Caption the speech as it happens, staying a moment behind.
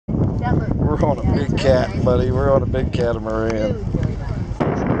We're on a big cat, buddy. We're on a big catamaran.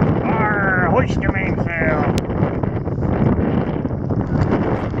 Arr, hoist the mainsail.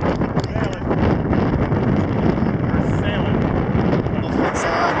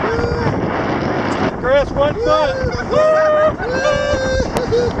 Chris, 1 foot!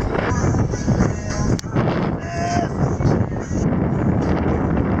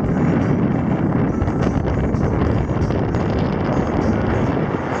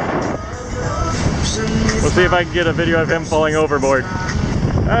 We'll see if I can get a video of him falling overboard.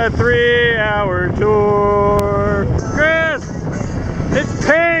 A 3-hour tour. Chris! It's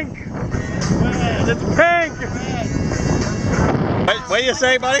pink! It's pink! What do you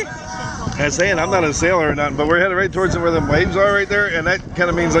say, buddy? I'm saying I'm not a sailor or nothing, but we're headed right towards where the waves are right there, and that kind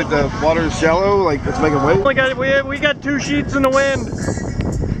of means like the water is shallow, like it's making waves. We got 2 sheets in the wind.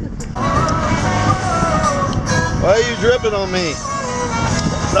 Why are you dripping on me?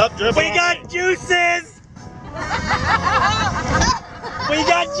 Stop dripping. We got juices. We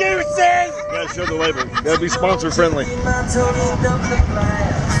got juices. You gotta show the label. You gotta be sponsor friendly.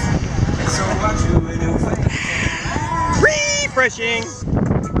 Refreshing.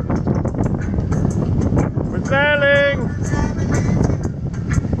 We're sailing.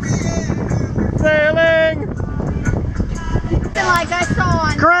 Sailing. Like I saw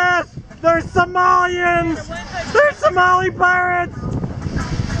on. Chris, there's Somalians. There's Somali pirates.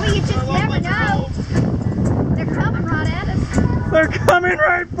 Well, you just never know. They're coming right at us. They're coming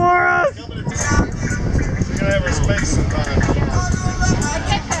right for us. We're gonna have our space sometime.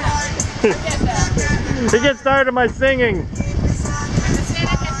 He gets tired of my singing.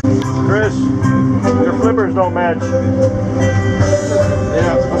 Chris, your flippers don't match.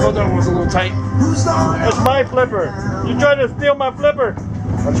 Yeah, I thought that one was a little tight. That's my flipper. You tried to steal my flipper.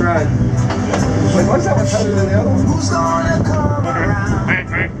 I tried. Wait, why's that one tighter than the other one? Who's gonna come around?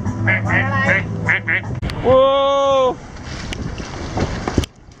 Whoa!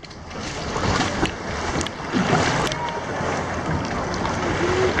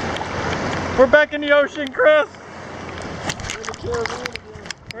 We're back in the ocean, Chris.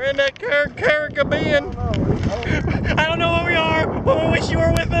 We're in that Caribbean. I don't know where we are, but we wish you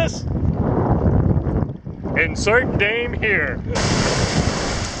were with us. Insert Dame here.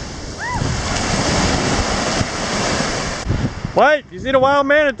 What? You see the wild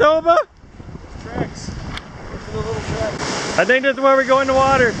Manitoba? Tracks. Look for the little tracks. I think this is where we go in the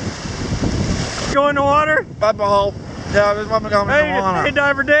water. Go in the water? Bubble. Yeah, this one going Hey, it's Hey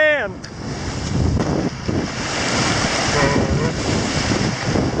Diver Dan.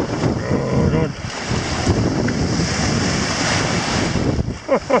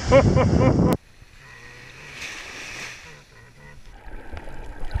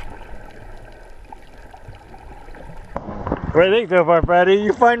 What do you think so far, Friday?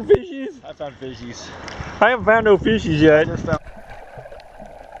 You find fishies? I found fishies. I haven't found no fishies yet. Just found.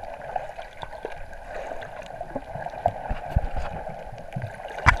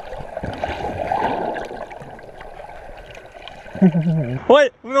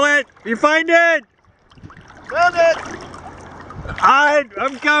 What? What? You find it? Found it!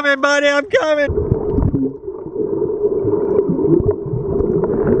 I'm coming, buddy. I'm coming.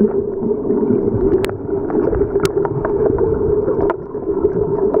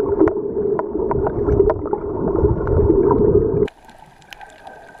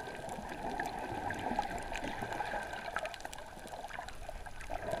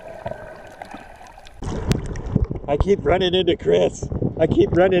 I keep running into Chris. I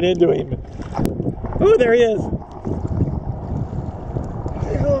keep running into him. Oh, there he is.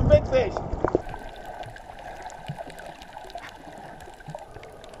 He's a little big fish.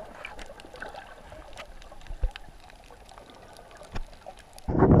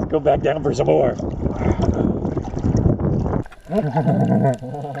 Let's go back down for some more.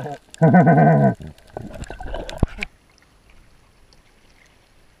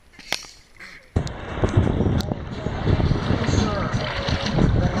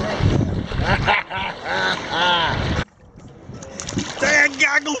 Dang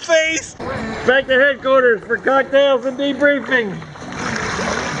goggle face! Back to headquarters for cocktails and debriefing.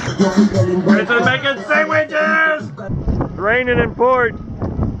 We're making sandwiches! It's raining in port.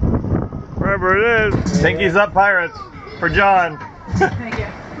 Wherever it is. Pinkies up, pirates. For John. Thank you.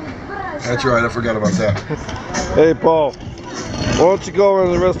 That's right, I forgot about that. Hey, Paul. Why don't you go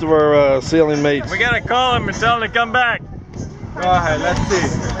over the rest of our sailing mates? We gotta call him and tell him to come back. Go ahead, let's see.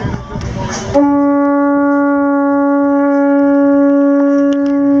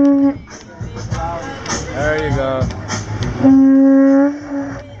 There you go.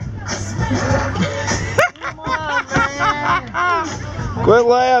 Quit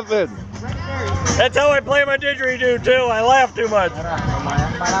laughing. That's how I play my didgeridoo too. I laugh too much.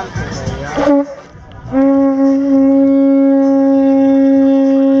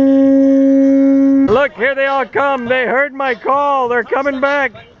 Look, here they all come. They heard my call. They're coming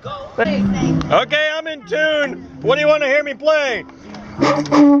back. Okay, I'm in tune. What do you want to hear me play?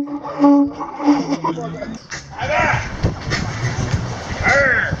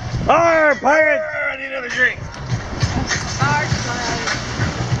 Arr, pirate! I need another drink.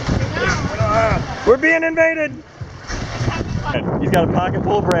 We're being invaded. He's got a pocket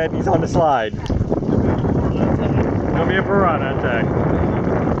full of bread. He's on the slide. Gonna be a piranha attack.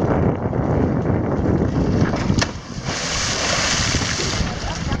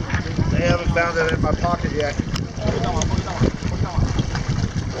 They haven't found it in my pocket yet.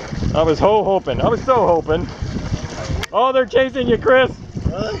 I was hoping. I was so hoping. Oh, they're chasing you, Chris.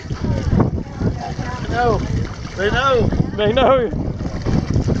 Really? No. They know. They know.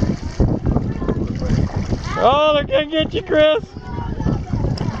 Oh, they're gonna get you, Chris.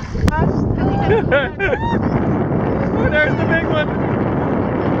 Oh, there's the big one.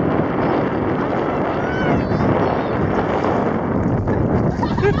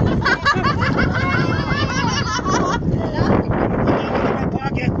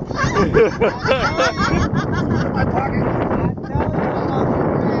 My pocket.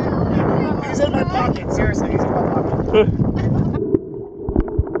 He's in my pocket. Seriously, he's in my pocket.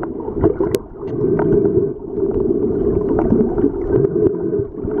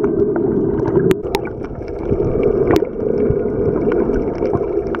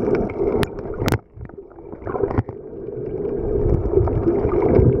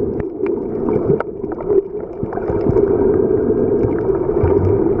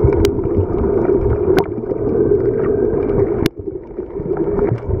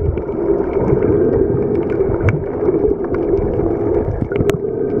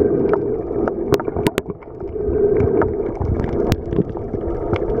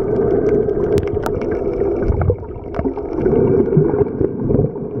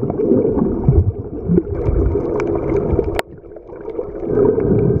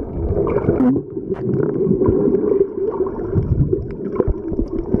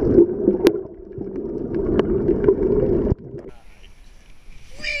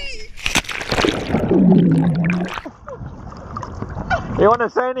 You want to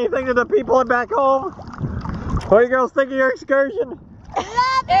say anything to the people back home? What do you girls think of your excursion? Love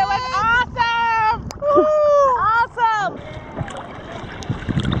it! It was awesome! Awesome!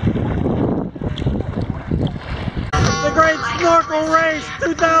 The Great Snorkel Race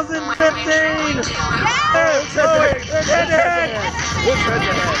 2015! Yes! Head-to-head!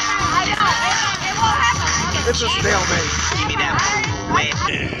 It's a stalemate.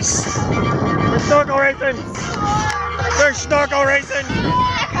 We're snorkel racing! They're snorkel racing!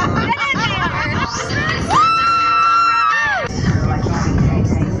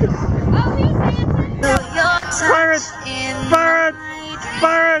 Pirates! Pirates!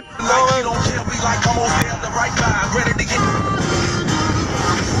 Pirates!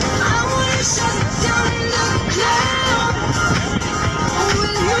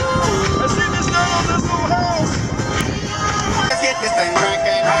 Let's see this girl on this little house. Let's get this thing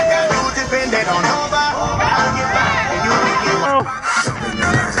cracking. You depended on over. I'll get back and you can get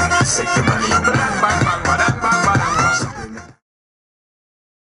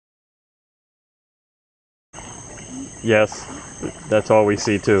Yes, that's all we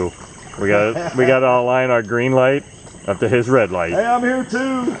see too. We got to align our green light up to his red light. Hey, I'm here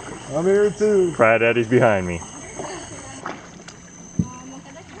too. I'm here too. Fried Eddie's behind me.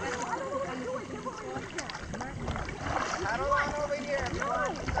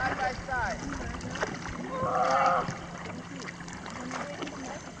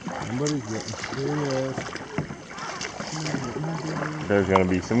 Somebody's getting serious. There's gonna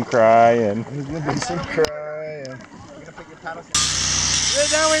be some crying. There's gonna be some crying.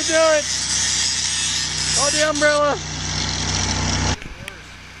 That's how we do it! Hold the umbrella!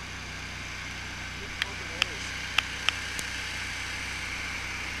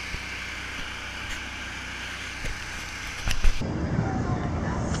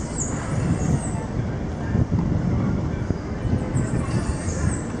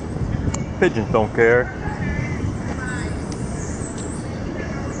 Pigeons don't care.